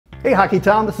Hey Hockey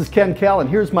Town, this is Ken Kal, and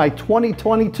here's my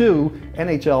 2022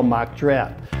 NHL mock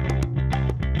draft.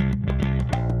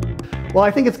 Well,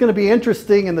 I think it's going to be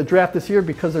interesting in the draft this year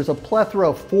because there's a plethora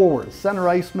of forwards, center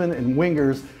icemen, and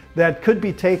wingers that could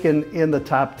be taken in the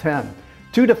top 10.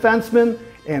 2 defensemen,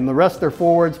 and the rest are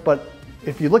forwards, but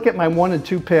if you look at my 1 and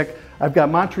 2 pick, I've got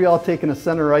Montreal taking a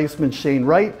center iceman, Shane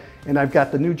Wright, and I've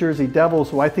got the New Jersey Devils,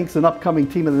 who I think is an upcoming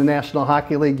team in the National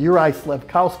Hockey League, Juraj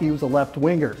Slafkovsky, who's a left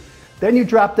winger. Then you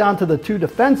drop down to the 2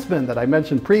 defensemen that I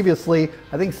mentioned previously.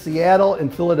 I think Seattle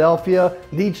and Philadelphia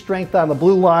need strength on the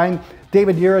blue line.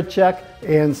 David Jiricek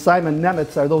and Simon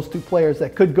Nemec are those 2 players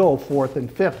that could go 4th and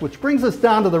 5th, which brings us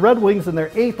down to the Red Wings in their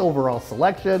 8th overall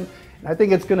selection. And I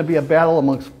think it's going to be a battle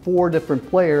amongst 4 different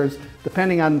players,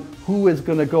 depending on who is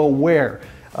going to go where.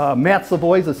 Matt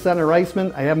Savoy's a center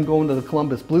iceman. I have him going to the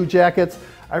Columbus Blue Jackets.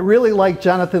 I really like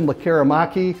Jonathan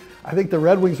Lekkerimäki. I think the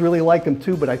Red Wings really like him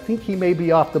too, but I think he may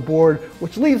be off the board,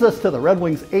 which leaves us to the Red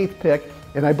Wings' 8th pick,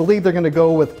 and I believe they're going to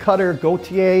go with Cutter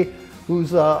Gauthier,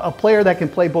 who's a player that can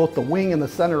play both the wing and the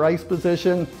center ice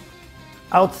position.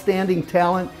 Outstanding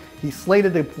talent. He's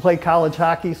slated to play college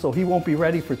hockey, so he won't be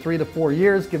ready for 3 to 4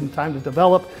 years. Give him time to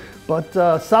develop,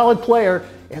 but solid player,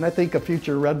 and I think a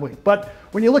future Red Wing. But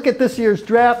when you look at this year's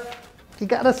draft, you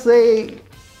gotta say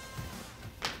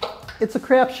it's a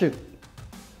crapshoot.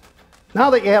 Now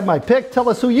that you have my pick, tell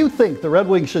us who you think the Red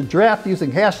Wings should draft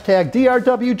using hashtag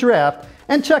DRWDraft,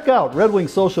 and check out Red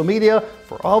Wings social media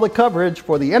for all the coverage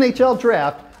for the NHL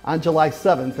Draft on July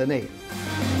 7th and 8th.